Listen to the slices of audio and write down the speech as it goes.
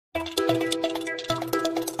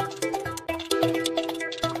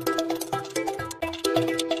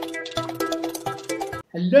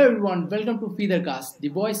Hello everyone, welcome to Feathercast, the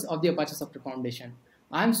voice of the Apache Software Foundation.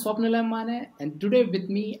 I'm Swapnil Mane, and today with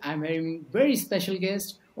me I'm having very special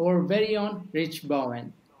guest, our very own Rich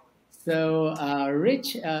Bowen.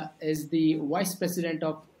 Rich is the Vice President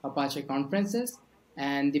of Apache Conferences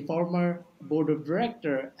and the former Board of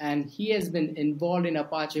Director, and he has been involved in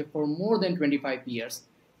Apache for more than 25 years.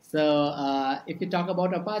 If you talk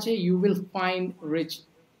about Apache, you will find Rich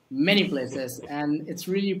many places, and it's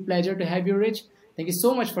really a pleasure to have you, Rich. Thank you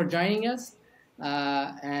so much for joining us.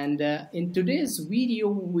 In today's video,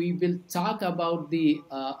 we will talk about the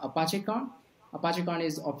ApacheCon. ApacheCon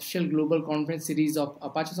is official global conference series of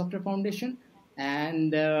Apache Software Foundation.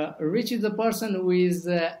 And Rich is the person who is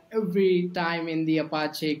every time in the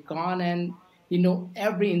ApacheCon, and he know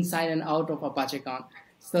every inside and out of ApacheCon.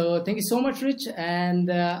 So thank you so much, Rich.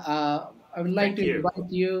 And I would like to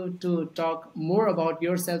invite you to talk more about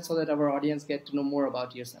yourself so that our audience get to know more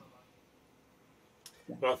about yourself.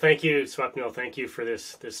 Well, thank you, Swapnil. Thank you for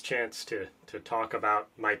this chance to talk about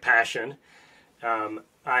my passion.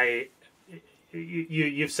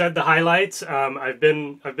 You've said the highlights. I've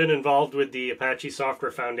been involved with the Apache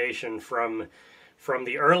Software Foundation from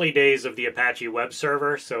the early days of the Apache web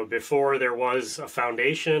server. So before there was a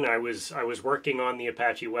foundation, I was working on the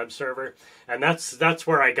Apache web server, and that's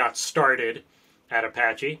where I got started at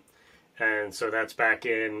Apache. And so that's back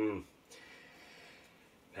in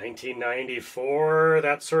 1994,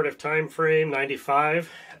 that sort of time frame, 95.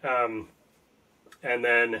 And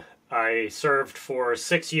then I served for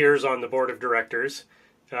 6 years on the board of directors.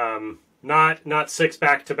 Not 6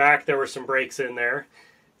 back to back. There were some breaks in there.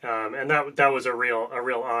 And that was a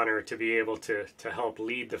real honor to be able to help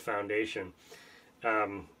lead the foundation.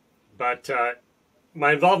 But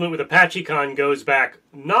my involvement with ApacheCon goes back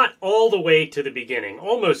not all the way to the beginning,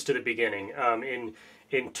 almost to the beginning.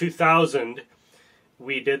 In 2000,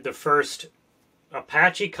 we did the first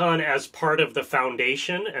ApacheCon as part of the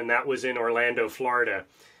foundation, and that was in Orlando, Florida.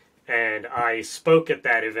 And I spoke at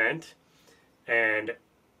that event, and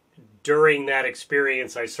during that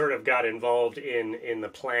experience, I sort of got involved in the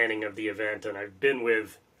planning of the event, and I've been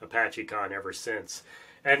with ApacheCon ever since.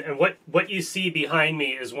 And what you see behind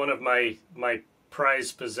me is one of my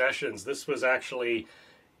prized possessions. This was actually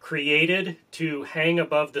created to hang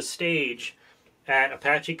above the stage at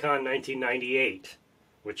ApacheCon 1998,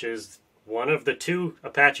 which is one of the 2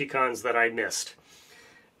 ApacheCons that I missed.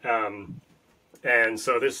 And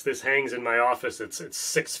so this hangs in my office. It's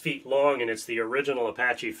 6 feet long, and it's the original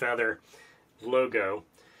Apache Feather logo.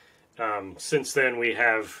 Since then we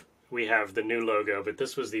have the new logo, but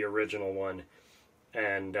this was the original one.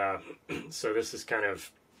 And so this is kind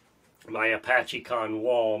of my ApacheCon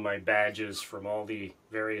wall, my badges from all the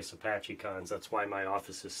various ApacheCons. That's why my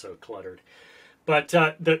office is so cluttered. But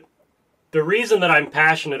the reason that I'm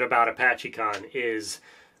passionate about ApacheCon is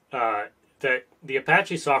that the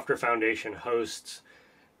Apache Software Foundation hosts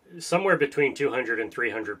somewhere between 200 and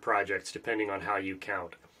 300 projects, depending on how you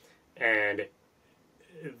count. And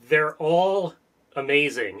they're all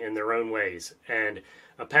amazing in their own ways. And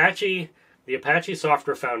the Apache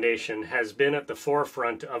Software Foundation has been at the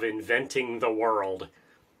forefront of inventing the world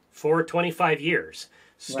for 25 years,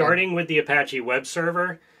 starting with the Apache web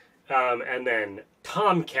server, and then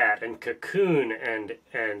Tomcat and Cocoon and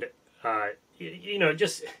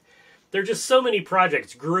there are just so many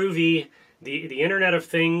projects. Groovy, the Internet of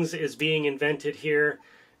Things is being invented here.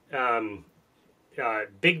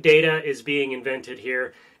 Big data is being invented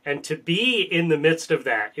here. And to be in the midst of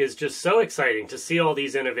that is just so exciting to see all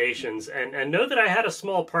these innovations and know that I had a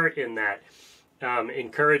small part in that,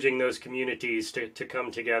 encouraging those communities to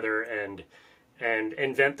come together and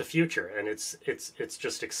invent the future. And it's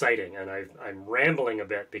just exciting. And I'm rambling a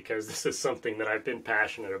bit because this is something that I've been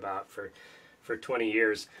passionate about for 20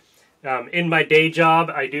 years. In my day job,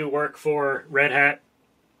 I do work for Red Hat,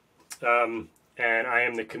 and I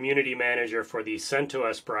am the community manager for the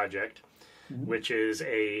CentOS project, which is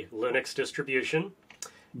a Linux distribution.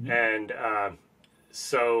 And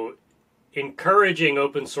so encouraging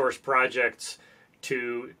open source projects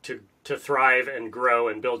to thrive and grow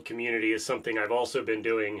and build community is something I've also been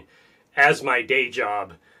doing as my day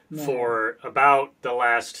job for about the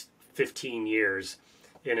last 15 years,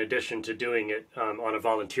 in addition to doing it on a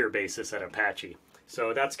volunteer basis at Apache.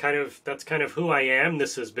 So that's kind of who I am.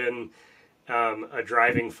 This has been a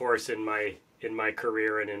driving force in my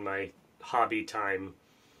career and in my hobby time,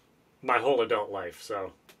 my whole adult life.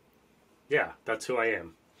 So yeah, that's who I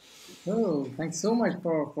am. Oh, thanks so much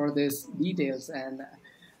for these details. And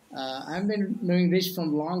I've been knowing Rich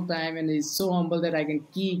from a long time, and he's so humble that I can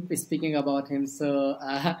keep speaking about him. So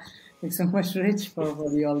thanks so much, Rich, for all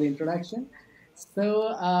the introduction.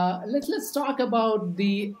 Let's talk about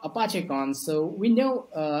the ApacheCon. So we know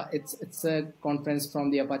it's a conference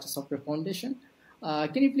from the Apache Software Foundation.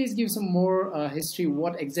 Can you please give some more history,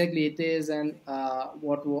 what exactly it is, and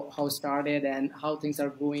how it started and how things are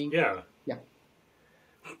going? Yeah. Yeah.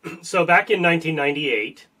 So back in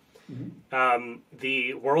 1998, Mhm.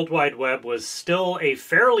 the World Wide Web was still a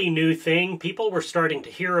fairly new thing. People were starting to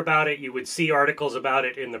hear about it. You would see articles about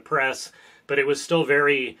it in the press, but it was still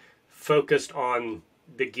very focused on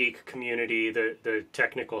the geek community, the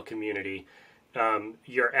technical community.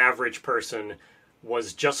 Your average person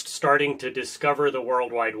was just starting to discover the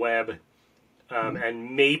World Wide Web Mhm.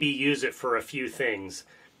 and maybe use it for a few things.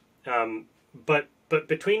 But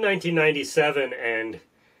between 1997 and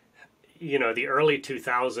the early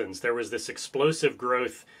 2000s, there was this explosive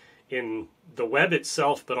growth in the web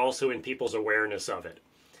itself, but also in people's awareness of it.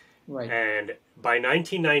 Right. And by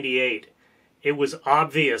 1998, it was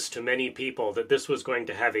obvious to many people that this was going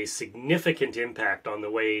to have a significant impact on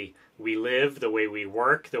the way we live, the way we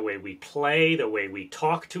work, the way we play, the way we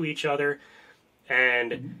talk to each other.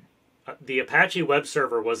 And Mhm. the Apache web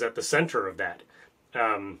server was at the center of that.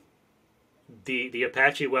 Um, the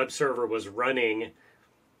Apache web server was running.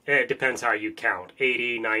 It depends how you count.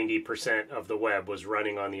 80-90% of the web was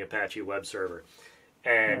running on the Apache web server.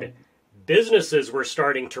 And Right. businesses were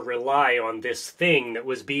starting to rely on this thing that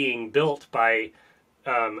was being built by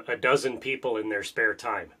a dozen people in their spare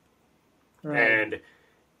time. Right. And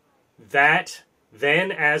that,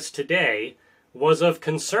 then as today, was of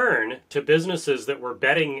concern to businesses that were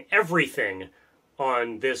betting everything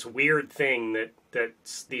on this weird thing that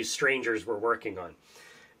these strangers were working on.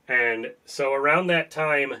 And so around that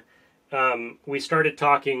time, we started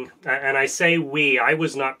talking, and I say we, I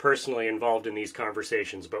was not personally involved in these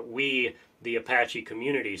conversations, but we, the Apache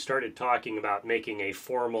community, started talking about making a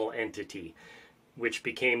formal entity, which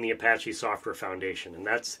became the Apache Software Foundation. And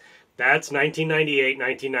that's 1998,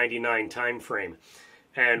 1999 time frame.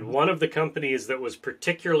 And Mhm. one of the companies that was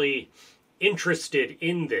particularly interested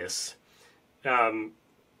in this um,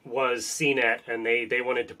 was CNET, and they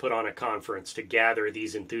wanted to put on a conference to gather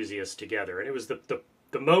these enthusiasts together. And it was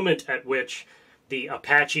the moment at which the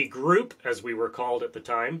Apache group, as we were called at the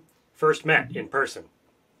time, first met Mhm. in person.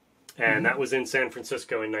 And that Mhm. was in San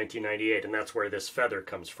Francisco in 1998, and that's where this feather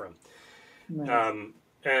comes from. Nice. Um,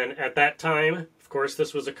 and at that time, of course,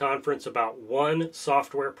 this was a conference about one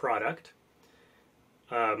software product.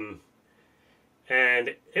 Um,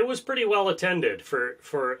 and it was pretty well attended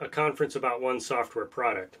for a conference about one software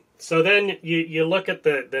product. So then you look at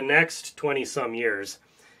the next 20 some years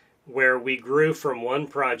where we grew from one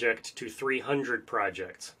project to 300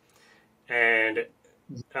 projects. And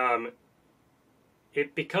um,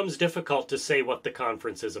 it becomes difficult to say what the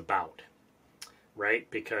conference is about, right?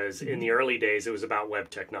 Because in the Mhm. early days, it was about web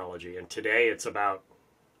technology, and today it's about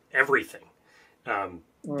everything. The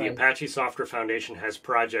Right. Apache Software Foundation has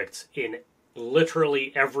projects in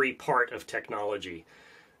literally every part of technology,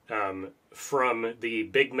 from the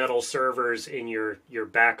big metal servers in your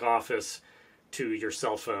back office to your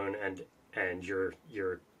cell phone and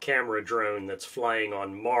your camera drone that's flying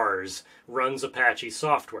on Mars runs Apache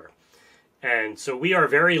software. And so we are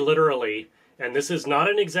very literally, and this is not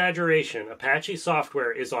an exaggeration, Apache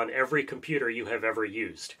software is on every computer you have ever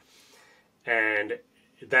used. And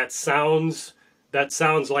that sounds that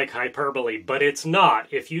sounds like hyperbole, but it's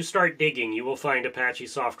not. If you start digging, you will find Apache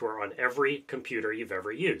software on every computer you've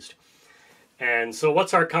ever used. And so,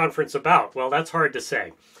 what's our conference about? Well, that's hard to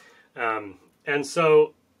say. And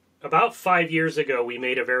so, about 5 years ago, we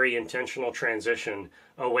made a very intentional transition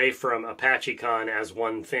away from ApacheCon as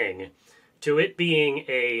one thing to it being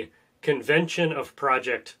a convention of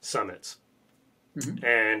project summits. Mhm.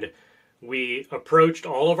 And we approached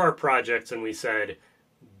all of our projects and we said,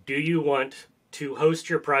 do you want to host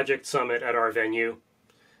your project summit at our venue?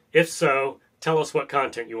 If so, tell us what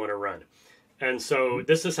content you want to run. And so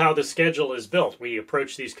this is how the schedule is built. We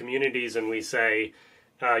approach these communities and we say,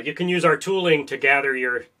 you can use our tooling to gather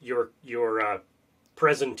your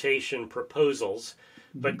presentation proposals,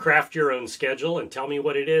 but Mhm. craft your own schedule and tell me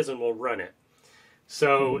what it is, and we'll run it.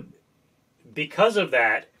 So Mhm. because of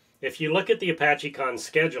that, if you look at the ApacheCon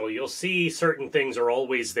schedule, you'll see certain things are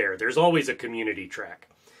always there. There's always a community track.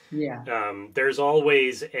 Yeah. There's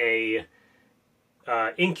always a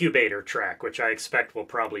incubator track, which I expect we'll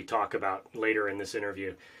probably talk about later in this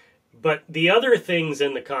interview. But the other things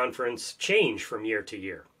in the conference change from year to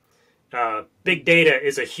year. Big data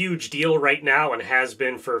is a huge deal right now and has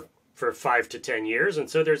been for 5 to 10 years, and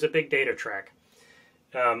so there's a big data track.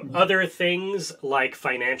 Mhm. Other things like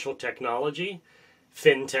financial technology,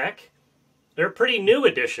 fintech, they're a pretty new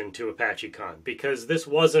addition to ApacheCon because this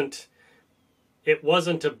wasn't it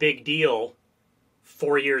wasn't a big deal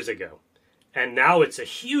 4 years ago. And now it's a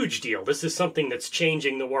huge deal. This is something that's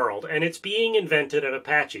changing the world, and it's being invented at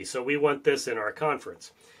Apache. So we want this in our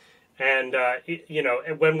conference. And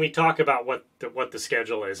when we talk about what the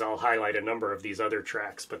schedule is, I'll highlight a number of these other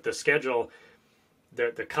tracks. But the schedule,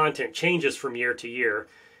 the content changes from year to year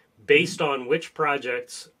based on which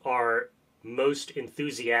projects are most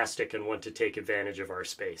enthusiastic and want to take advantage of our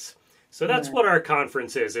space. So that's what our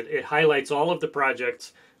conference is. It highlights all of the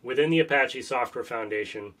projects within the Apache Software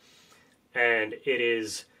Foundation. And it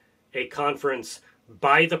is a conference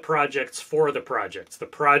by the projects for the projects. The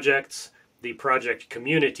projects, the project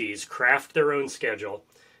communities craft their own schedule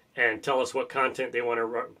and tell us what content they want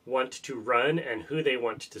to run and who they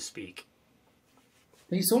want to speak.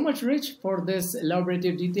 Thank you so much, Rich, for this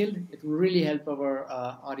elaborative detail. It will really help our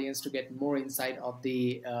audience to get more insight of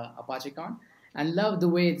the ApacheCon. And love the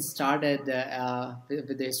way it started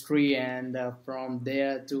with the history, and from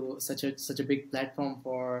there to such a big platform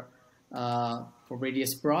for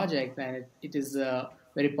various projects, and it is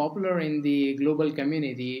very popular in the global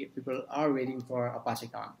community. People are waiting for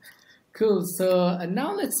ApacheCon. Cool. So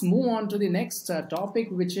now let's move on to the next topic,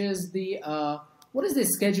 which is the what is the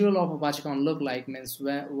schedule of ApacheCon look like? Means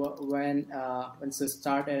when it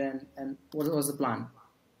started, and what was the plan?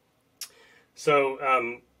 So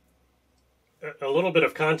a little bit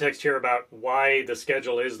of context here about why the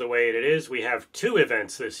schedule is the way it is. We have 2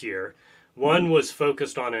 events this year. One was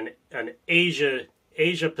focused on an Asia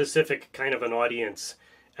Pacific kind of an audience,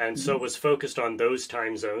 and so was focused on those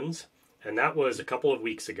time zones, and that was a couple of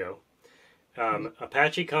weeks ago.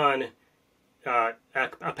 ApacheCon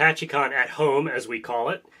at Home, as we call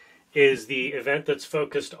it, is the event that's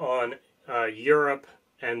focused on Europe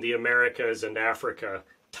and the Americas and Africa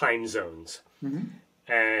time zones.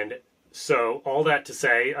 And so all that to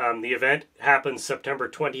say, the event happens September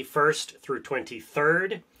 21st through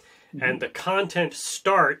 23rd. And the content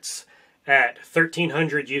starts at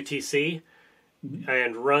 1300 UTC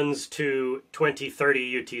and runs to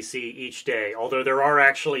 2030 UTC each day. Although there are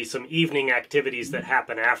actually some evening activities that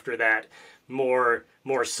happen after that, more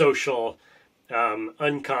social,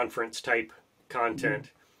 unconference type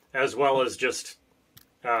content, as well as just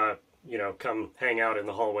come hang out in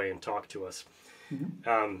the hallway and talk to us.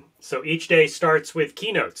 So each day starts with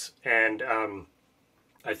keynotes, and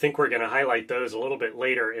I think we're going to highlight those a little bit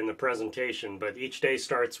later in the presentation, but each day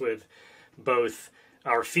starts with both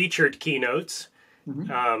our featured keynotes,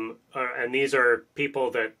 and these are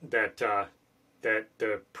people that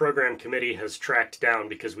the program committee has tracked down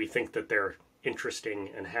because we think that they're interesting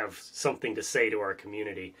and have something to say to our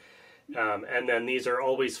community. And then these are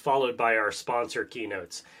always followed by our sponsor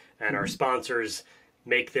keynotes, and our sponsors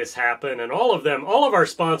make this happen, and all of our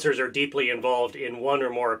sponsors are deeply involved in one or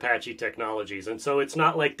more Apache technologies, and so it's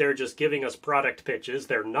not like they're just giving us product pitches.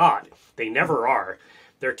 They're not. They never are.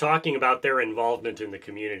 They're talking about their involvement in the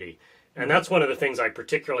community, and that's one of the things I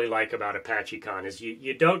particularly like about ApacheCon is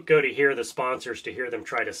you don't go to hear the sponsors to hear them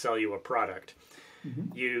try to sell you a product.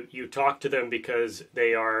 You talk to them because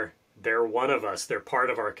they're one of us. They're part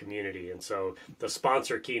of our community, and so the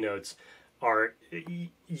sponsor keynotes are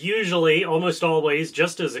usually, almost always,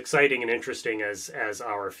 just as exciting and interesting as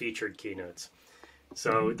our featured keynotes.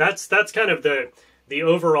 So that's kind of the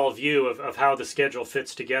overall view of how the schedule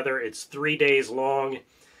fits together. It's 3 days long.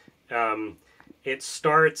 It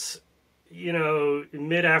starts,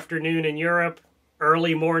 mid-afternoon in Europe,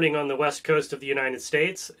 early morning on the west coast of the United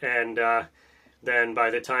States, and then by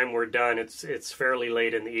the time we're done, it's fairly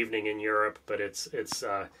late in the evening in Europe, but it's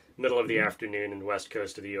middle of the afternoon in the west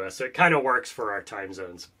coast of the U.S. So it kind of works for our time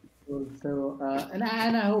zones. So, and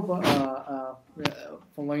I hope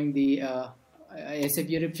following the ASF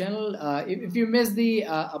YouTube channel, if you missed the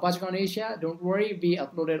ApacheCon Asia, don't worry. We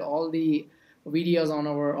uploaded all the videos on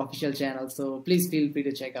our official channel, so please feel free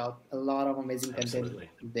to check out a lot of amazing content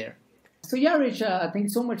there. So yeah, Rich, thank you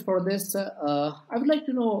so much for this. I would like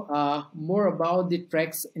to know more about the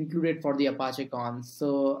tracks included for the ApacheCon.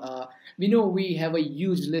 So we know we have a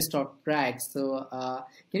huge list of tracks. So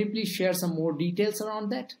can you please share some more details around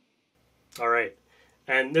that? All right.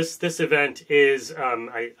 And this event is,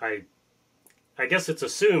 I guess it's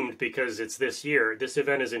assumed because it's this year, this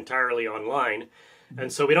event is entirely online.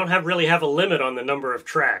 And so we don't really have a limit on the number of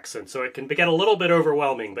tracks. And so it can get a little bit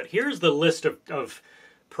overwhelming. But here's the list of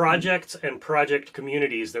projects and project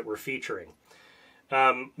communities that we're featuring.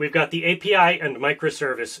 We've got the API and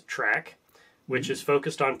microservice track, which is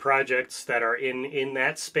focused on projects that are in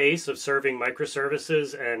that space of serving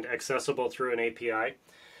microservices and accessible through an API.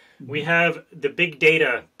 We have the big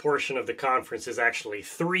data portion of the conference is actually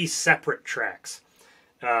 3 separate tracks.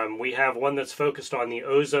 We have one that's focused on the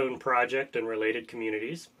ozone project and related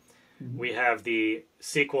communities. We have the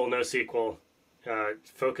SQL, NoSQL,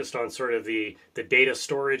 focused on sort of the data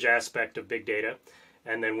storage aspect of big data.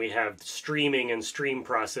 And then we have streaming and stream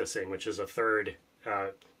processing, which is a third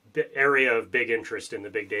area of big interest in the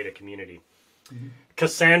big data community.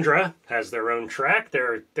 Cassandra has their own track.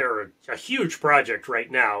 They're a huge project right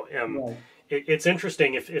now. Right. It's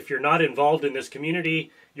interesting. If you're not involved in this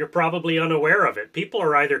community, you're probably unaware of it. People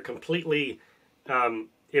are either completely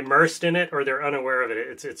immersed in it or they're unaware of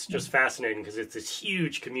it. It's just fascinating because it's this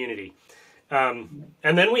huge community. And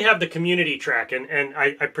then we have the community track. And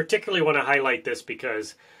I particularly want to highlight this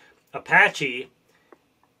because Apache,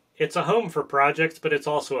 it's a home for projects, but it's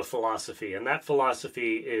also a philosophy. And that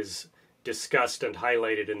philosophy is discussed and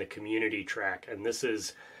highlighted in the community track. And this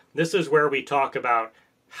is where we talk about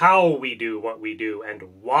how we do what we do and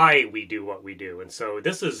why we do what we do. And so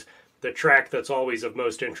this is the track that's always of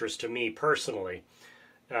most interest to me personally.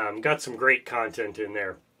 Got some great content in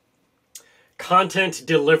there. Content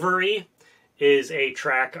delivery is a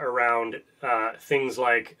track around things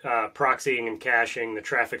like proxying and caching, the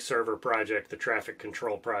traffic server project, the traffic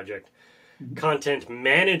control project. Content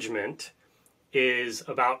management is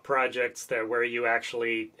about projects where you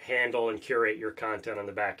actually handle and curate your content on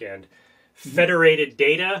the back end. Federated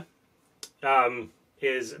data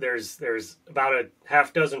there's about a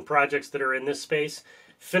half dozen projects that are in this space.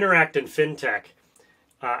 Fineract and FinTech.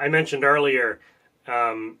 I mentioned earlier,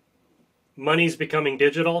 money's becoming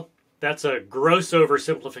digital. That's a gross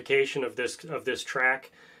oversimplification of this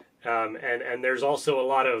track, and there's also a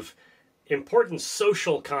lot of important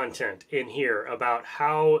social content in here about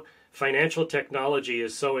how financial technology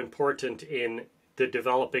is so important in the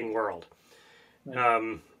developing world.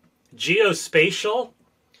 Right. Geospatial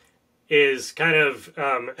is kind of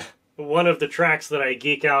one of the tracks that I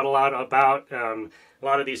geek out a lot about. A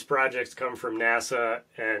lot of these projects come from NASA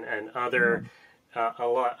and other a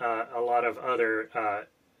lot of other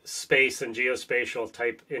space and geospatial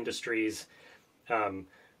type industries.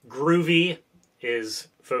 Groovy is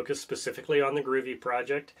focused specifically on the Groovy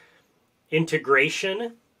project.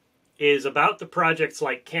 Integration is about the projects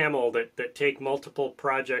like Camel that take multiple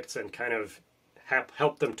projects and kind of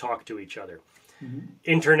help them talk to each other.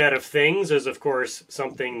 Internet of Things is, of course,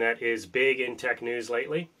 something that is big in tech news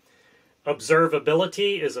lately.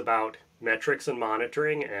 Observability is about metrics and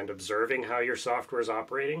monitoring and observing how your software is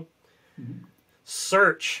operating.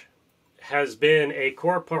 Search has been a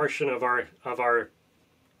core portion of our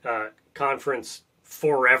conference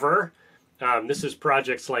forever. This is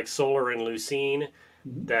projects like Solar and Lucene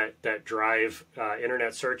that drive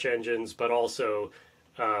internet search engines, but also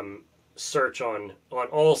search on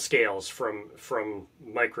all scales from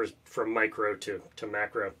micro to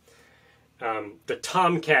macro. The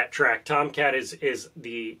Tomcat track. Tomcat is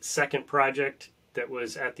the second project that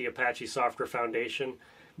was at the Apache Software Foundation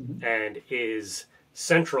and is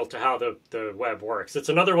central to how the web works. It's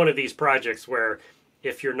another one of these projects where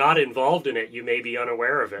if you're not involved in it, you may be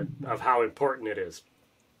unaware of it, of how important it is.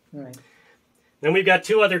 Right. Then we've got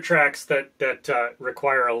two other tracks that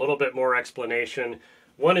require a little bit more explanation.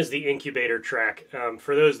 One is the incubator track.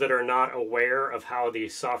 For those that are not aware of how the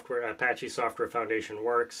Apache Software Foundation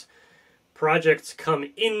works, projects come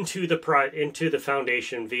into the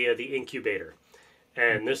foundation via the incubator.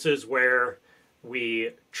 And this is where we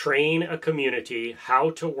train a community how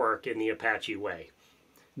to work in the Apache way.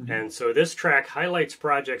 And so this track highlights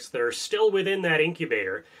projects that are still within that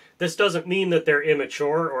incubator. This doesn't mean that they're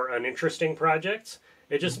immature or uninteresting projects.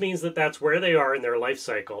 It just means that that's where they are in their life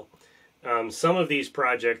cycle. Some of these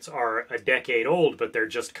projects are a decade old, but they're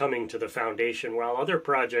just coming to the foundation, while other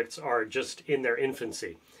projects are just in their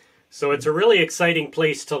infancy. So it's a really exciting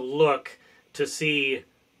place to look to see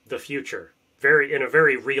the future, in a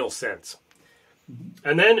very real sense.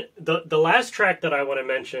 And then the last track that I want to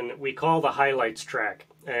mention, we call the highlights track.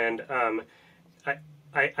 And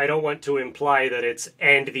I don't want to imply that it's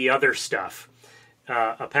and the other stuff.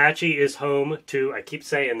 Apache is home to, I keep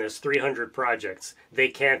saying this, 300 projects. They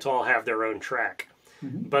can't all have their own track.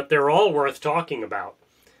 But they're all worth talking about,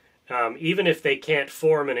 even if they can't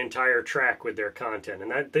form an entire track with their content.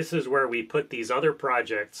 And this is where we put these other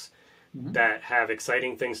projects that have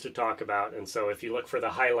exciting things to talk about. And so if you look for the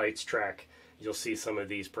highlights track, you'll see some of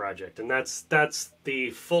these projects. And that's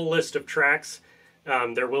the full list of tracks.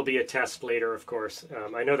 There will be a test later, of course.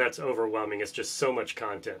 I know that's overwhelming. It's just so much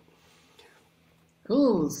content.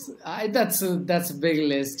 Cool. That's a big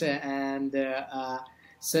list, and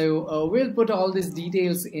so we'll put all these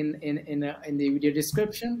details in the video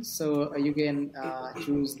description, so you can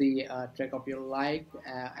choose the track of your like,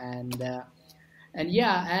 and And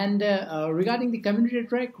yeah, and regarding the community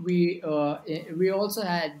track, we also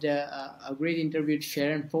had a great interview with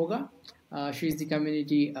Sharon Foga. She's the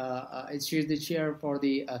she's the chair for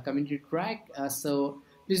the community track. So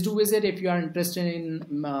please do visit if you are interested in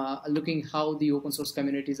looking how the open source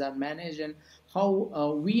communities are managed and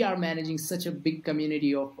how we are managing such a big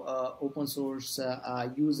community of open source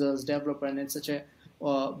users, developers, and such a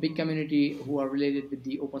big community who are related with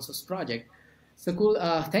the open source project. So cool.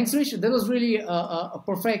 Thanks, Rich. That was really a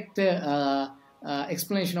perfect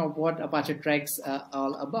explanation of what Apache Tracks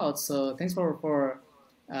all about. So thanks for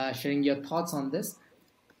sharing your thoughts on this.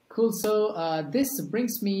 Cool. So this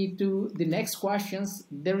brings me to the next questions.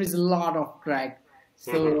 There is a lot of track.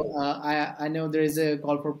 So I know there is a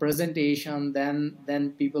call for presentation.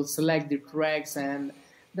 Then people select the tracks, and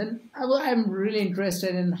then I'm really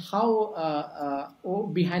interested in how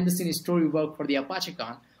behind the scene story work for the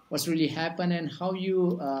ApacheCon. What's really happened and how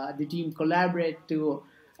you the team collaborate to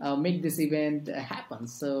make this event happen.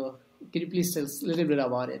 So can you please tell us a little bit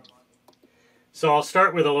about it? So I'll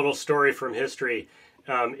start with a little story from history.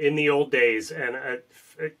 In the old days, and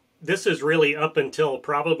this is really up until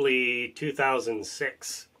probably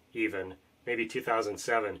 2006, even maybe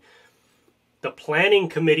 2007, the planning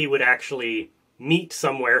committee would actually meet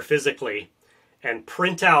somewhere physically and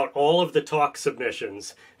print out all of the talk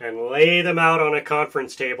submissions and lay them out on a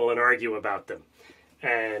conference table and argue about them.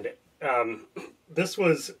 And this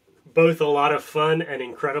was both a lot of fun and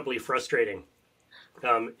incredibly frustrating.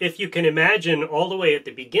 If you can imagine all the way at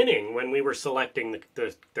the beginning when we were selecting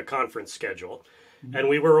the conference schedule, and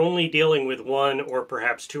we were only dealing with one or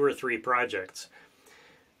perhaps two or three projects,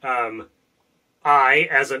 I,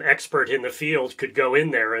 as an expert in the field, could go in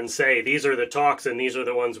there and say, these are the talks and these are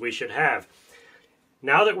the ones we should have.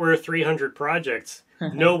 Now that we're 300 projects,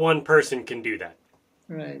 no one person can do that.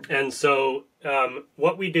 Right. And so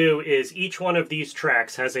what we do is each one of these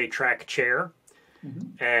tracks has a track chair,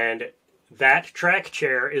 and that track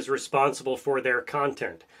chair is responsible for their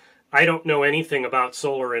content. I don't know anything about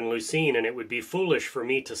Solar and Lucene, and it would be foolish for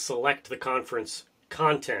me to select the conference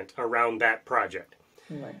content around that project.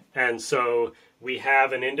 Right. And so we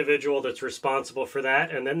have an individual that's responsible for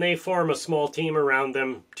that, and then they form a small team around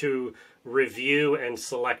them to review and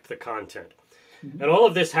select the content. And all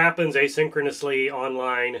of this happens asynchronously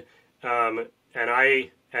online, and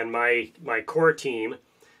I and my core team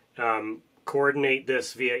coordinate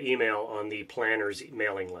this via email on the planners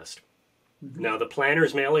mailing list. Now, the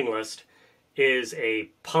planners mailing list is a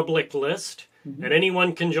public list, and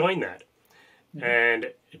anyone can join that.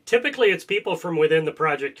 And typically it's people from within the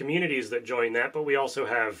project communities that join that, but we also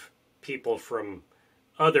have people from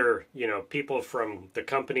other, people from the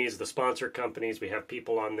companies, the sponsor companies. We have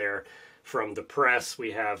people on there from the press.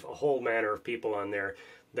 We have a whole manner of people on there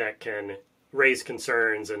that can raise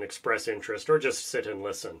concerns and express interest or just sit and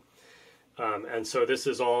listen. And so this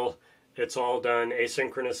is it's all done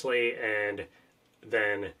asynchronously, and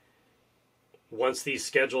then once these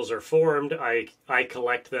schedules are formed, I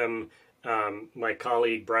collect them. My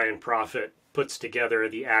colleague Brian Profit puts together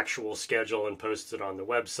the actual schedule and posts it on the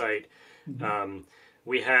website.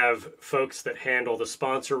 We have folks that handle the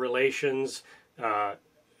sponsor relations.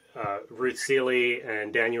 Ruth Seeley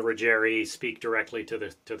and Daniel Ruggieri speak directly to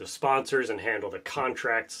the sponsors and handle the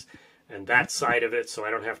contracts and that side of it, so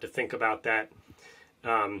I don't have to think about that.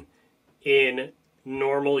 In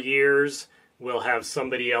normal years, we'll have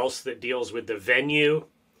somebody else that deals with the venue,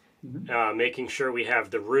 making sure we have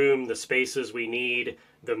the room, the spaces we need,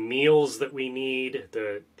 the meals that we need,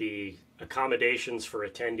 the accommodations for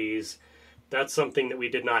attendees. That's something that we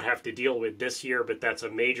did not have to deal with this year, but that's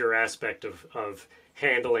a major aspect of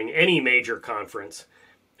handling any major conference.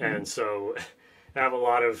 And so I have a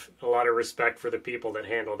lot of respect for the people that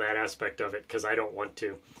handle that aspect of it, because I don't want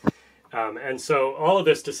to. And so all of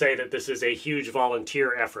this to say that this is a huge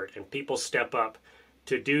volunteer effort, and people step up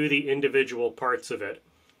to do the individual parts of it.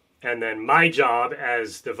 And then my job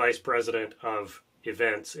as the vice president of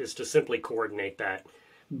events is to simply coordinate that,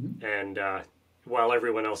 and while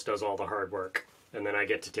everyone else does all the hard work, and then I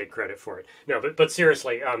get to take credit for it. No, but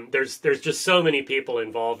seriously, there's just so many people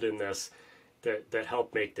involved in this that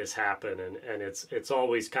help make this happen, and it's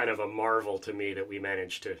always kind of a marvel to me that we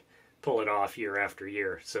manage to pull it off year after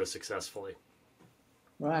year so successfully.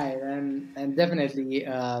 Right, and definitely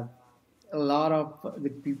a lot of the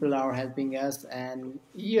people are helping us, and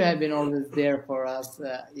you have been always there for us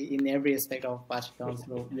in every aspect of ApacheCon,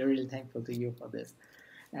 so we're really thankful to you for this.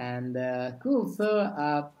 And cool.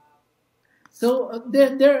 So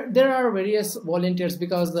there are various volunteers,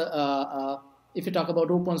 because if you talk about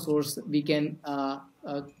open source, we can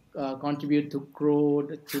contribute to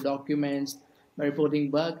code, to documents, by reporting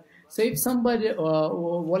bug. So if somebody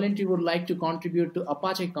volunteer would like to contribute to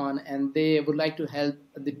ApacheCon and they would like to help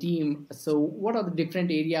the team, so what are the different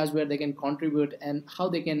areas where they can contribute and how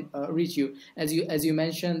they can reach you? As you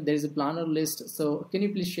mentioned, there is a planner list. So can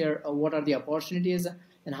you please share what are the opportunities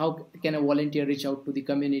and how can a volunteer reach out to the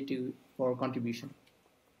community for contribution?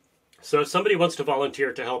 So if somebody wants to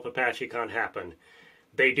volunteer to help ApacheCon happen,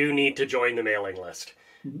 they do need to join the mailing list.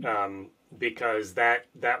 Because that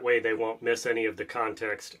way they won't miss any of the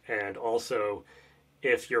context, and also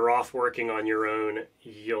if you're off working on your own,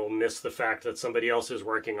 you'll miss the fact that somebody else is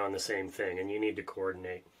working on the same thing and you need to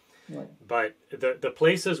coordinate. Right. But the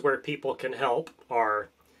places where people can help are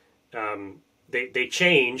they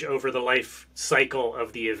change over the life cycle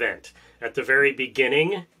of the event. At the very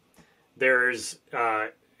beginning, there's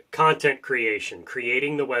content creation,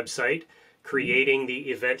 creating the website, creating the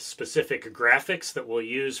event-specific graphics that we'll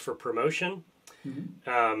use for promotion,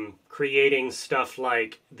 creating stuff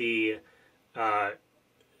like the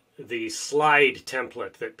slide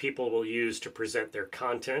template that people will use to present their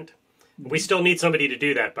content. We still need somebody to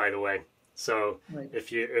do that, by the way. So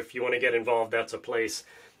if you want to get involved, that's a place.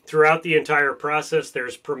 Throughout the entire process,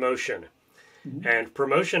 there's promotion. And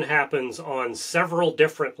promotion happens on several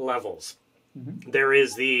different levels. There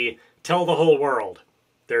is the tell the whole world.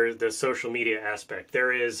 There's the social media aspect.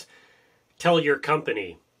 There is tell your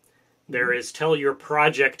company. There is tell your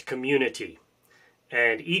project community.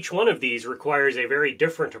 And each one of these requires a very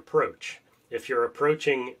different approach. If you're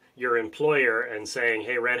approaching your employer and saying,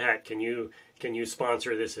 hey, Red Hat, can you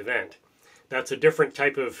sponsor this event? That's a different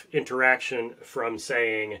type of interaction from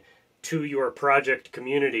saying to your project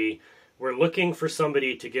community, we're looking for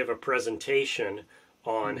somebody to give a presentation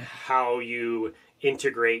on how you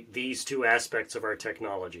integrate these two aspects of our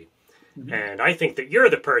technology. And I think that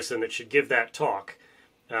you're the person that should give that talk.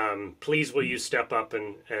 Please will you step up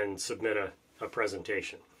and submit a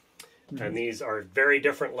presentation. And these are very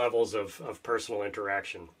different levels of personal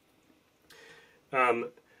interaction.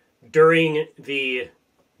 During the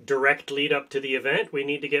direct lead up to the event, we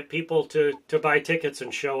need to get people to buy tickets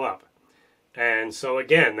and show up. And so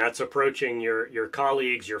again, that's approaching your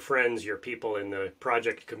colleagues, your friends, your people in the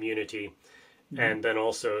project community, and then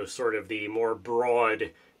also sort of the more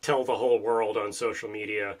broad, tell the whole world on social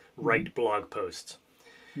media, write blog posts.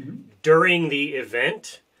 During the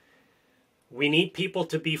event, we need people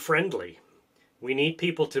to be friendly. We need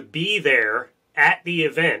people to be there at the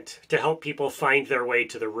event to help people find their way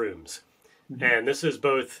to the rooms. And this is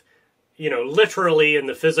both, literally in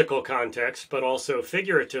the physical context, but also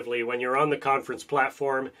figuratively when you're on the conference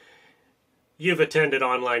platform. You've attended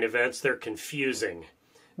online events, they're confusing.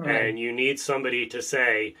 And you need somebody to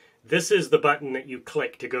say, this is the button that you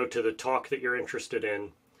click to go to the talk that you're interested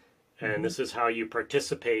in. And this is how you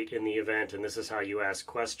participate in the event. And this is how you ask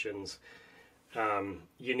questions.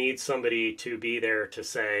 You need somebody to be there to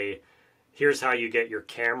say, here's how you get your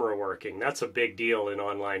camera working. That's a big deal in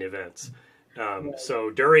online events. So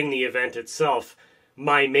during the event itself,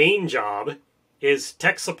 my main job is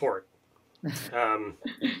tech support. And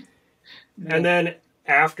then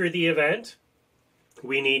after the event,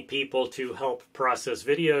 we need people to help process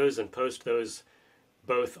videos and post those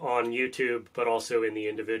both on YouTube, but also in the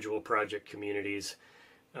individual project communities.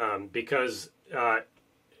 Because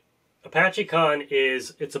ApacheCon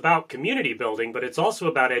it's about community building, but it's also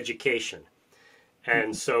about education.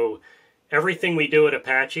 And so everything we do at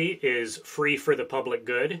Apache is free for the public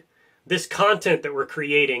good. This content that we're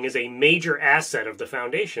creating is a major asset of the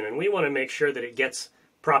foundation, and we want to make sure that it gets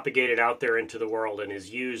propagated out there into the world and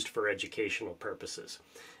is used for educational purposes.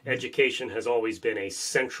 Education has always been a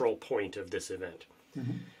central point of this event.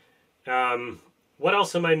 What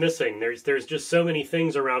else am I missing? There's just so many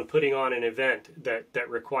things around putting on an event that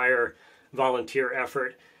require volunteer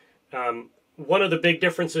effort. One of the big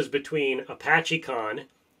differences between ApacheCon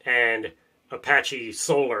and Apache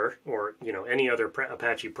Solar, or any other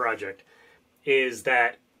Apache project, is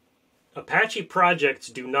that Apache projects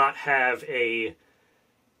do not have a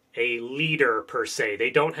leader per se. They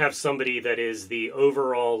don't have somebody that is the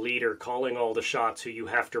overall leader calling all the shots who you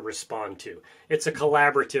have to respond to. It's a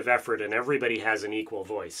collaborative effort and everybody has an equal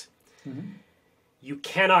voice. You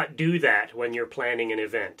cannot do that when you're planning an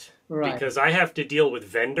event. Because I have to deal with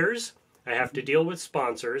vendors, I have to deal with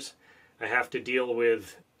sponsors, I have to deal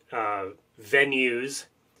with venues,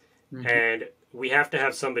 and we have to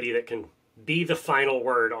have somebody that can be the final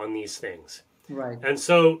word on these things. And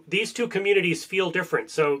so these two communities feel different.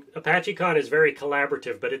 So ApacheCon is very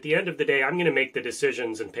collaborative, but at the end of the day, I'm going to make the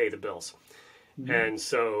decisions and pay the bills. And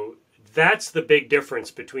so that's the big difference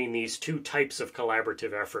between these two types of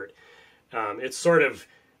collaborative effort. It's sort of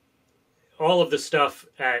all of the stuff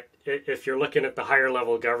if you're looking at the higher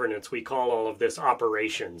level governance, we call all of this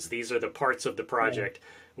operations. These are the parts of the project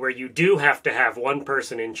where you do have to have one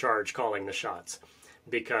person in charge calling the shots,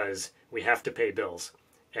 because we have to pay bills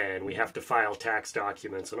and we have to file tax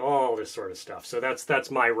documents and all this sort of stuff. So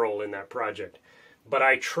that's my role in that project. But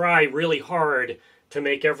I try really hard to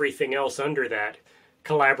make everything else under that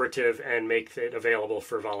collaborative and make it available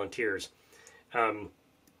for volunteers.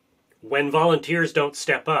 When volunteers don't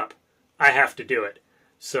step up, I have to do it.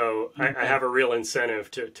 So I have a real incentive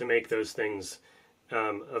to make those things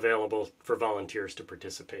available for volunteers to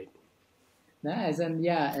participate. Nice. And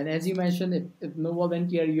yeah, and as you mentioned, if no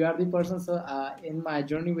volunteer, you are the person. So in my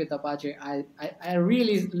journey with Apache, I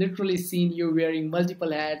really literally seen you wearing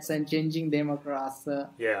multiple hats and changing them across.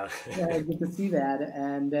 Yeah. Good to see that.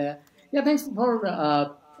 And yeah, thanks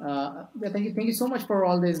for thank you so much for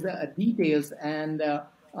all these details. And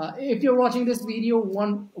if you're watching this video,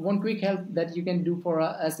 one quick help that you can do for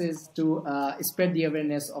us is to spread the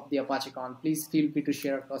awareness of the ApacheCon. Please feel free to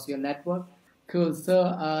share across your network. Cool.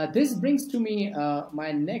 So this brings to me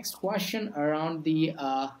my next question around the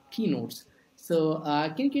keynotes. So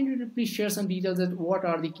can you please share some details of what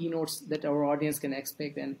are the keynotes that our audience can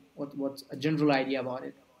expect, and what's a general idea about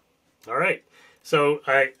it? All right. So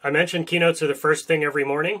I mentioned keynotes are the first thing every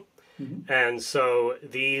morning. Mm-hmm. And so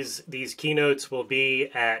these keynotes will be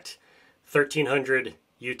at 1300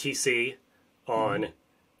 UTC on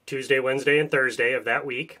Tuesday, Wednesday, and Thursday of that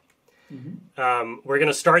week. Mm-hmm. We're going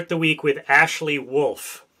to start the week with Ashley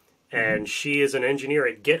Wolf, and she is an engineer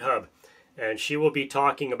at GitHub, and she will be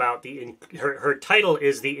talking about her title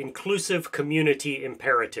is the Inclusive Community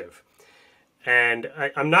Imperative. And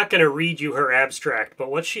I'm not going to read you her abstract,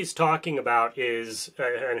 but what she's talking about is,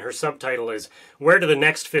 and her subtitle is, where do the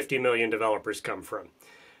next 50 million developers come from?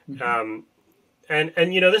 Mm-hmm.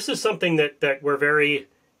 And you know, this is something that we're very,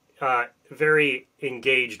 very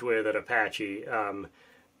engaged with at Apache.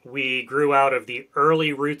 We grew out of the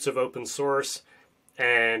early roots of open source,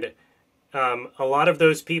 and a lot of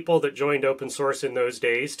those people that joined open source in those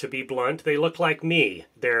days, to be blunt, they look like me.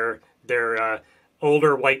 They're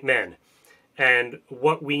older white men. And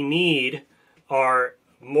what we need are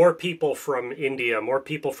more people from India, more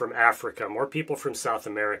people from Africa, more people from South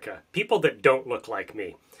America, people that don't look like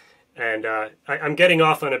me. And I'm getting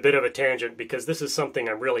off on a bit of a tangent because this is something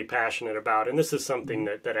I'm really passionate about, and this is something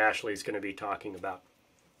that Ashley's going to be talking about.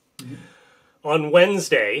 Mm-hmm. On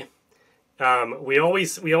Wednesday, we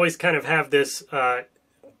always kind of have this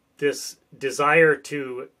this desire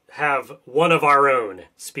to have one of our own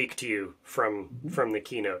speak to you from the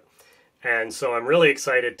keynote. And so I'm really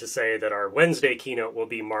excited to say that our Wednesday keynote will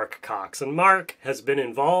be Mark Cox. And Mark has been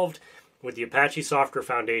involved with the Apache Software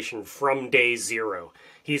Foundation from day zero.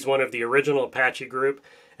 He's one of the original Apache group,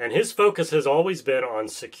 and his focus has always been on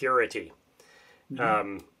security.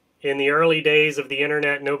 Mm-hmm. In the early days of the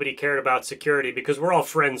internet, nobody cared about security because we're all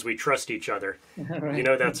friends, we trust each other. Right. You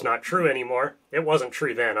know, that's not true anymore. It wasn't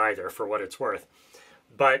true then either, for what it's worth.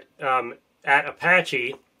 But at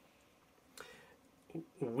Apache,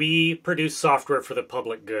 we produce software for the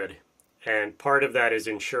public good, and part of that is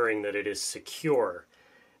ensuring that it is secure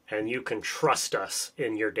and you can trust us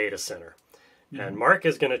in your data center. Mm-hmm. And Mark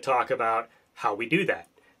is going to talk about how we do that,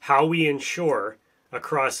 how we ensure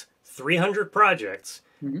across 300 projects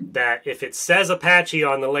that if it says Apache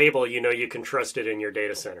on the label, you know you can trust it in your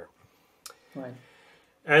data center. Right.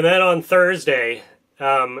 And then on Thursday,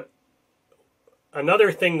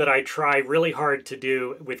 another thing that I try really hard to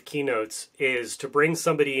do with keynotes is to bring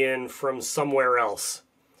somebody in from somewhere else.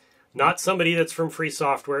 Not somebody that's from free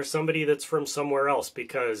software, somebody that's from somewhere else,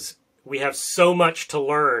 because we have so much to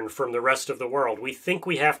learn from the rest of the world. We think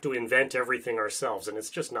we have to invent everything ourselves, and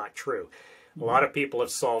it's just not true. A lot of people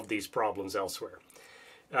have solved these problems elsewhere.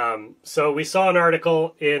 So we saw an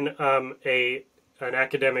article in an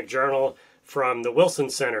academic journal from the Wilson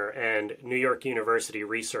Center and New York University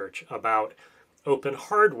research about open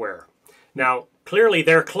hardware. Now, clearly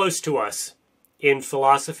they're close to us in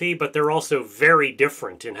philosophy, but they're also very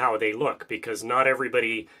different in how they look, because not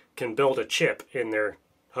everybody can build a chip in their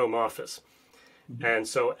home office. Mm-hmm. And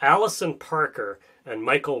so Allison Parker and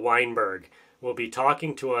Michael Weinberg will be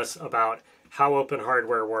talking to us about how open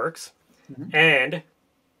hardware works. Mm-hmm. And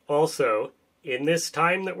also, in this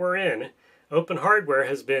time that we're in, open hardware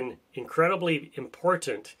has been incredibly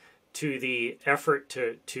important to the effort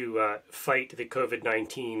to fight the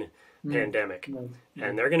COVID-19 pandemic. Mm-hmm.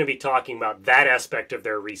 And they're going to be talking about that aspect of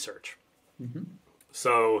their research. Mm-hmm.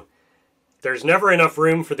 So there's never enough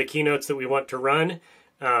room for the keynotes that we want to run.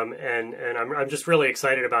 And I'm just really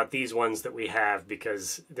excited about these ones that we have,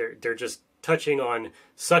 because they're just touching on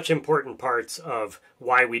such important parts of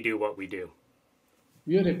why we do what we do.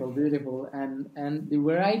 Beautiful, beautiful, and the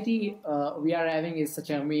variety we are having is such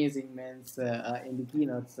amazing, man, in the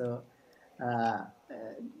keynote. So uh,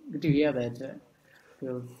 good to hear that.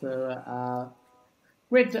 Cool. So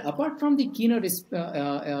great. Apart from the keynote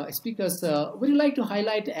speakers, would you like to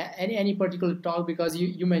highlight any particular talk? Because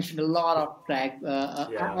you mentioned a lot of track.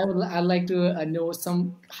 Yeah. I'd like to know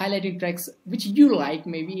some highlighting tracks which you like,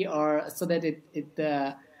 maybe, or so that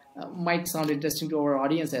it might sound interesting to our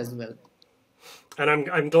audience as well. And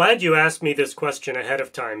I'm glad you asked me this question ahead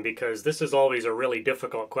of time, because this is always a really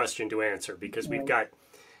difficult question to answer, because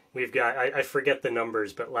I forget the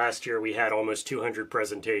numbers, but last year we had almost 200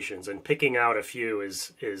 presentations, and picking out a few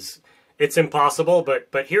is it's impossible.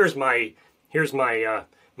 But here's my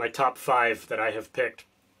my top 5 that I have picked.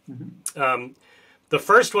 The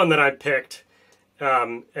first one that I picked,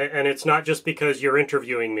 and it's not just because you're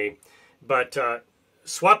interviewing me, but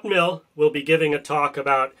Swapnil will be giving a talk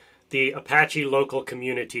about the Apache local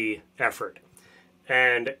community effort.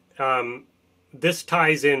 And this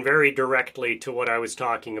ties in very directly to what I was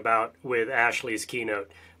talking about with Ashley's keynote.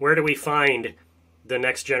 Where do we find the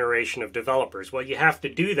next generation of developers? Well, you have to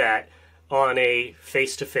do that on a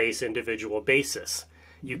face-to-face individual basis.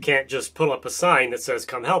 You can't just pull up a sign that says,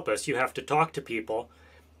 "Come help us." You have to talk to people,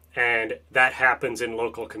 and that happens in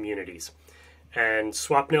local communities. And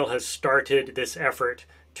Swapnil has started this effort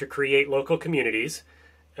to create local communities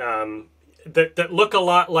that look a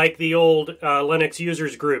lot like the old Linux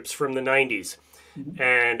users groups from the 90s.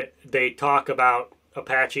 And they talk about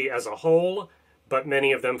Apache as a whole, but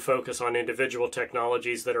many of them focus on individual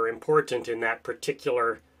technologies that are important in that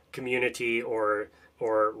particular community or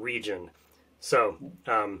region. So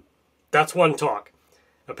that's one talk.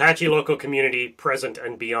 Apache local community, present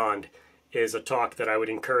and beyond, is a talk that I would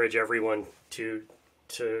encourage everyone to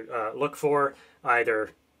look for,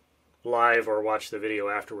 either live or watch the video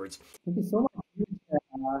afterwards. Thank you so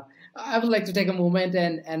much. I would like to take a moment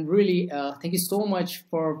and really thank you so much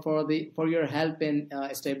for your help in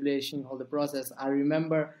establishing all the process. I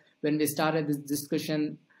remember when we started this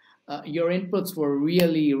discussion, your inputs were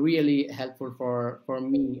really helpful for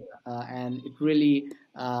me, and it really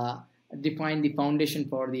defined the foundation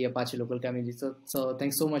for the Apache local community. So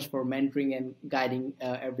thanks so much for mentoring and guiding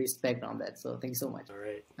every aspect on that. So thank you so much. All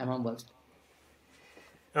right. I'm humbled.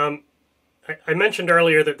 I mentioned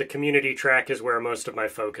earlier that the community track is where most of my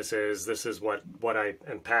focus is. This is what I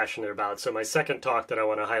am passionate about. So my second talk that I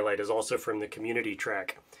want to highlight is also from the community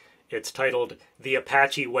track. It's titled The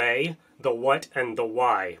Apache Way, The What and the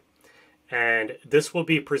Why. And this will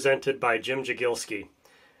be presented by Jim Jagilski.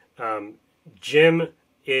 Jim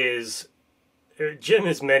is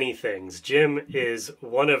many things. Jim is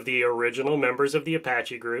one of the original members of the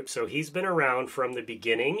Apache group, so he's been around from the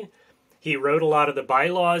beginning. He wrote a lot of the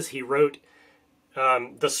bylaws. He wrote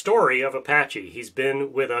the story of Apache. He's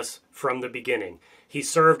been with us from the beginning. He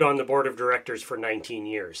served on the board of directors for 19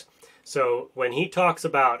 years. So when he talks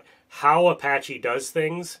about how Apache does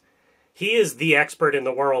things, he is the expert in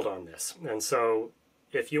the world on this. And so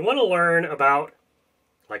if you want to learn about,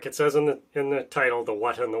 like it says in the title, the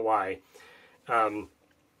what and the why,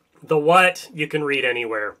 the what you can read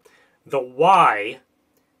anywhere. The why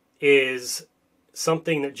is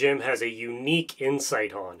something that Jim has a unique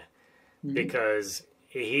insight on, because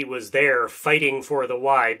he was there fighting for the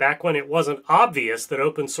why back when it wasn't obvious that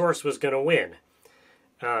open source was going to win.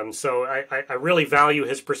 So I really value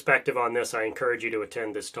his perspective on this. I encourage you to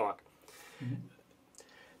attend this talk.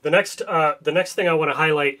 The next thing I want to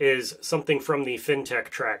highlight is something from the FinTech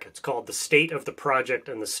track. It's called The State of the Project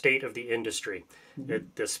and the State of the Industry.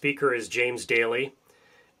 The speaker is James Daly.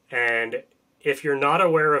 And if you're not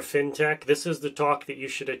aware of FinTech, this is the talk that you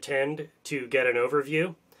should attend to get an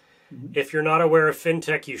overview. If you're not aware of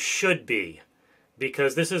FinTech, you should be,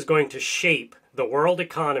 because this is going to shape the world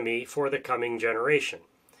economy for the coming generation.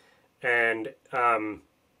 And,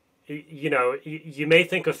 you know, you may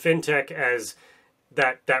think of FinTech as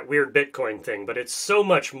that weird Bitcoin thing, but it's so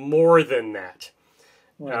much more than that.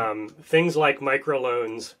 Wow. Things like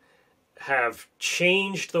microloans have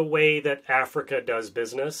changed the way that Africa does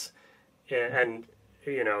business. And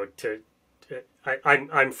you know,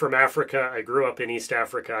 I'm from Africa. I grew up in East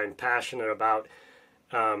Africa. I'm passionate about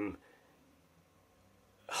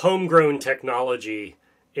homegrown technology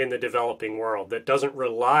in the developing world that doesn't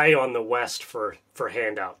rely on the West for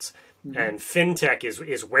handouts. And FinTech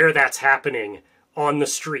is where that's happening on the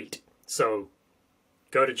street. So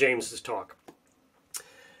go to James's talk.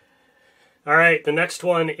 All right, the next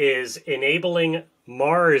one is enabling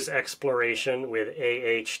Mars exploration with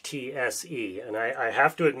AHTSE. And I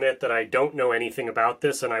have to admit that I don't know anything about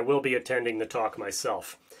this, and I will be attending the talk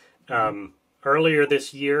myself. Earlier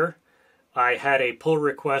this year, I had a pull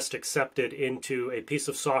request accepted into a piece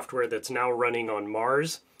of software that's now running on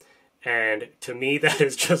Mars. And to me, that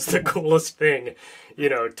is just the coolest thing,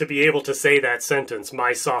 to be able to say that sentence,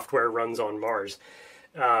 my software runs on Mars.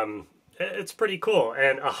 It's pretty cool.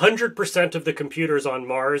 And 100% of the computers on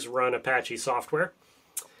Mars run Apache software.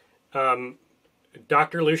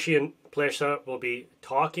 Dr. Lucien Plesha will be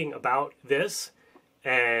talking about this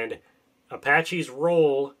and Apache's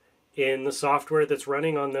role in the software that's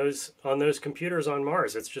running on those computers on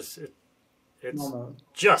Mars. It's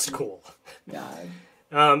just cool. Yeah.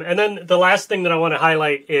 And then the last thing that I want to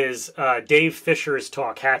highlight is Dave Fisher's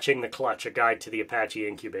talk, Hatching the Clutch, a guide to the Apache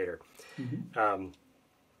Incubator.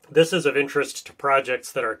 This is of interest to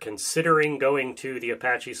projects that are considering going to the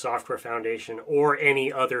Apache Software Foundation or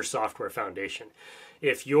any other software foundation.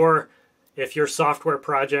 If your software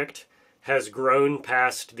project has grown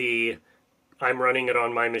past the I'm running it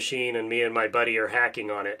on my machine and me and my buddy are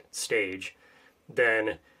hacking on it stage,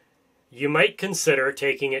 then you might consider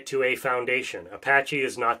taking it to a foundation. Apache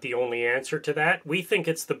is not the only answer to that. We think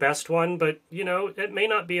it's the best one, but it may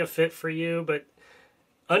not be a fit for you. But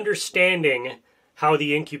understanding how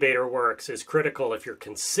the incubator works is critical if you're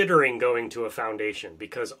considering going to a foundation,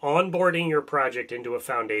 because onboarding your project into a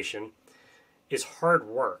foundation is hard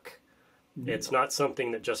work. It's not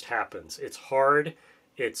something that just happens. It's hard.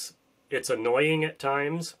 It's annoying at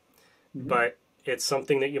times, but it's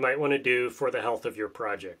something that you might want to do for the health of your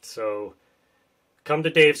project. So come to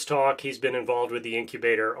Dave's talk. He's been involved with the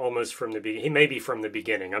incubator almost from the beginning. He may be from the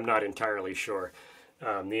beginning. I'm not entirely sure.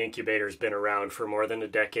 The incubator's been around for more than a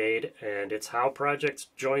decade, and it's how projects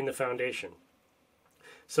join the foundation.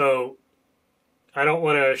 So I don't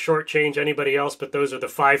want to shortchange anybody else, but those are the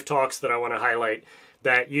 5 talks that I want to highlight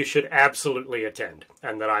that you should absolutely attend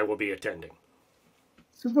and that I will be attending.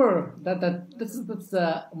 Super. That's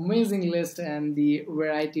an amazing list, and the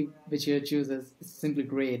variety which you choose is simply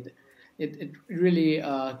great. It really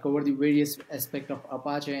covered the various aspects of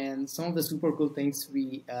Apache and some of the super cool things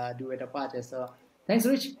we do at Apache. So thanks,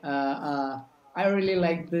 Rich. I really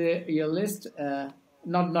like your list.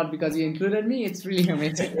 Not because you included me. It's really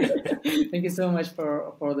amazing. Thank you so much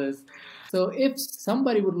for this. So if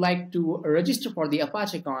somebody would like to register for the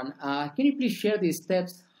ApacheCon, can you please share the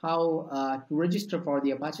steps how to register for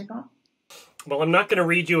the ApacheCon? Well, I'm not going to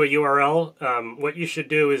read you a URL. What you should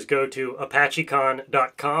do is go to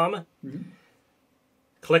ApacheCon.com,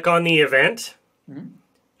 click on the event,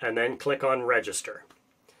 and then click on register.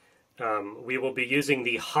 We will be using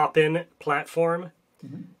the Hopin platform.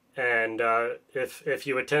 And if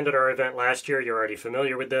you attended our event last year, you're already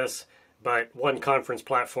familiar with this. But One Conference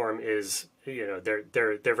platform is,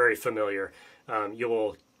 they're very familiar. You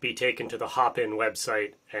will be taken to the Hopin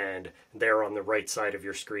website, and there on the right side of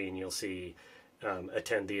your screen, you'll see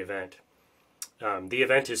attend the event. The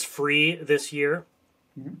event is free this year,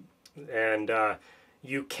 and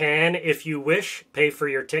you can, if you wish, pay for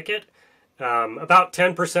your ticket. About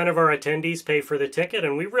 10% of our attendees pay for the ticket,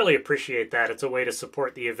 and we really appreciate that. It's a way to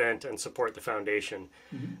support the event and support the foundation.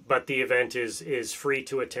 But the event is free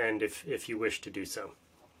to attend if you wish to do so.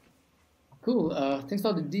 Cool. Thanks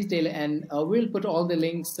for the detail, and we'll put all the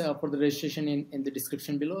links for the registration in the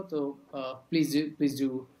description below. So please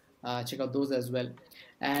do check out those as well.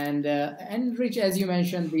 And Rich, as you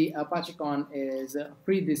mentioned, the ApacheCon is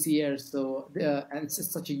free this year. So and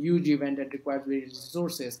it's such a huge event that requires various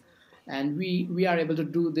resources, and we are able to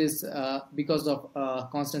do this because of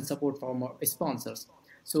constant support from our sponsors.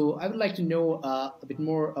 So I would like to know a bit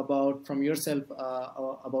more from yourself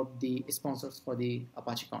about the sponsors for the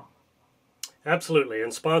ApacheCon. Absolutely,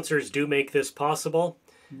 and sponsors do make this possible.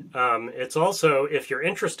 It's also, if you're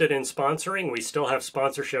interested in sponsoring, we still have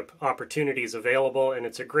sponsorship opportunities available, and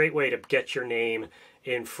it's a great way to get your name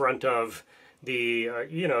in front of the,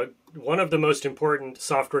 one of the most important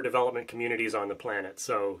software development communities on the planet.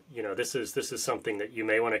 So, this is something that you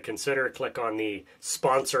may want to consider. Click on the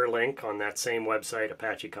sponsor link on that same website,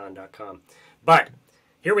 ApacheCon.com. But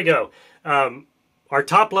here we go. Our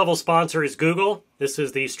top level sponsor is Google. This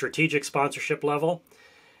is the strategic sponsorship level.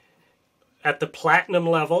 At the platinum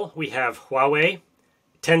level, we have Huawei,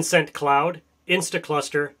 Tencent Cloud,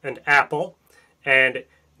 Instacluster, and Apple. And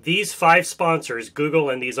these 5 sponsors, Google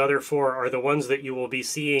and these other 4, are the ones that you will be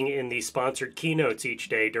seeing in the sponsored keynotes each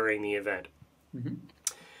day during the event.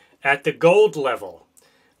 At the gold level,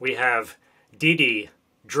 we have Didi,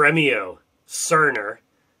 Dremio, Cerner,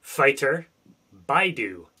 Fighter,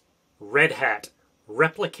 Baidu, Red Hat,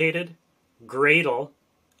 Replicated, Gradle,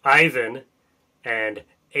 Ivan, and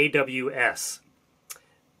AWS.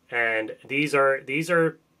 And these are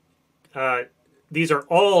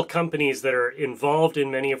all companies that are involved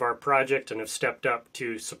in many of our projects and have stepped up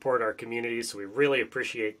to support our communities, so we really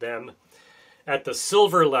appreciate them. At the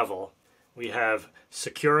silver level, we have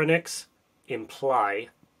Securonix, Imply,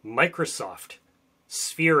 Microsoft,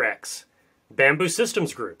 SphereX, Bamboo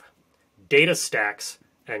Systems Group, DataStax,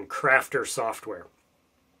 and Crafter Software.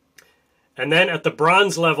 And then at the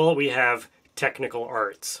bronze level, we have Technical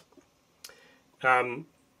Arts.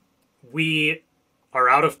 We are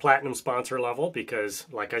out of platinum sponsor level because,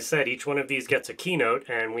 like I said, each one of these gets a keynote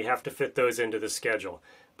and we have to fit those into the schedule.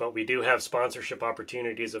 But we do have sponsorship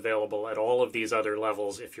opportunities available at all of these other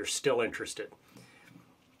levels if you're still interested.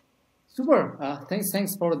 Super.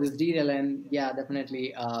 Thanks for this detail, and yeah,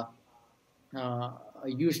 definitely a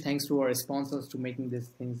huge thanks to our sponsors to making these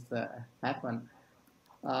things happen.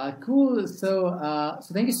 Cool. So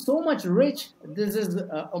thank you so much, Rich. This is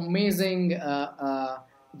amazing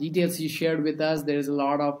details you shared with us. There is a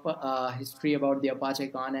lot of history about the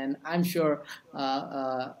ApacheCon, and I'm sure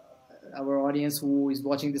our audience who is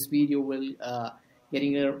watching this video will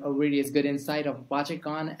getting a really good insight of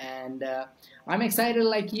ApacheCon, and I'm excited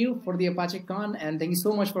like you for the ApacheCon, and thank you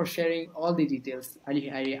so much for sharing all the details. I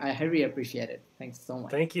really appreciate it. Thanks so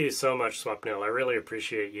much. Thank you so much, Swapnil. I really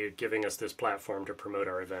appreciate you giving us this platform to promote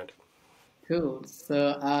our event. Cool.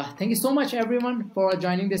 So thank you so much, everyone, for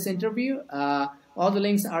joining this interview. All the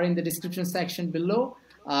links are in the description section below.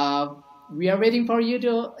 We are waiting for you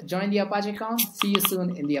to join the ApacheCon. See you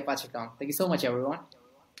soon in the ApacheCon. Thank you so much, everyone.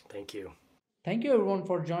 Thank you. Thank you, everyone,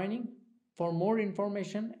 for joining. For more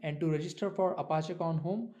information and to register for ApacheCon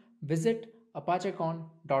Home, visit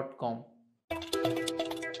apachecon.com.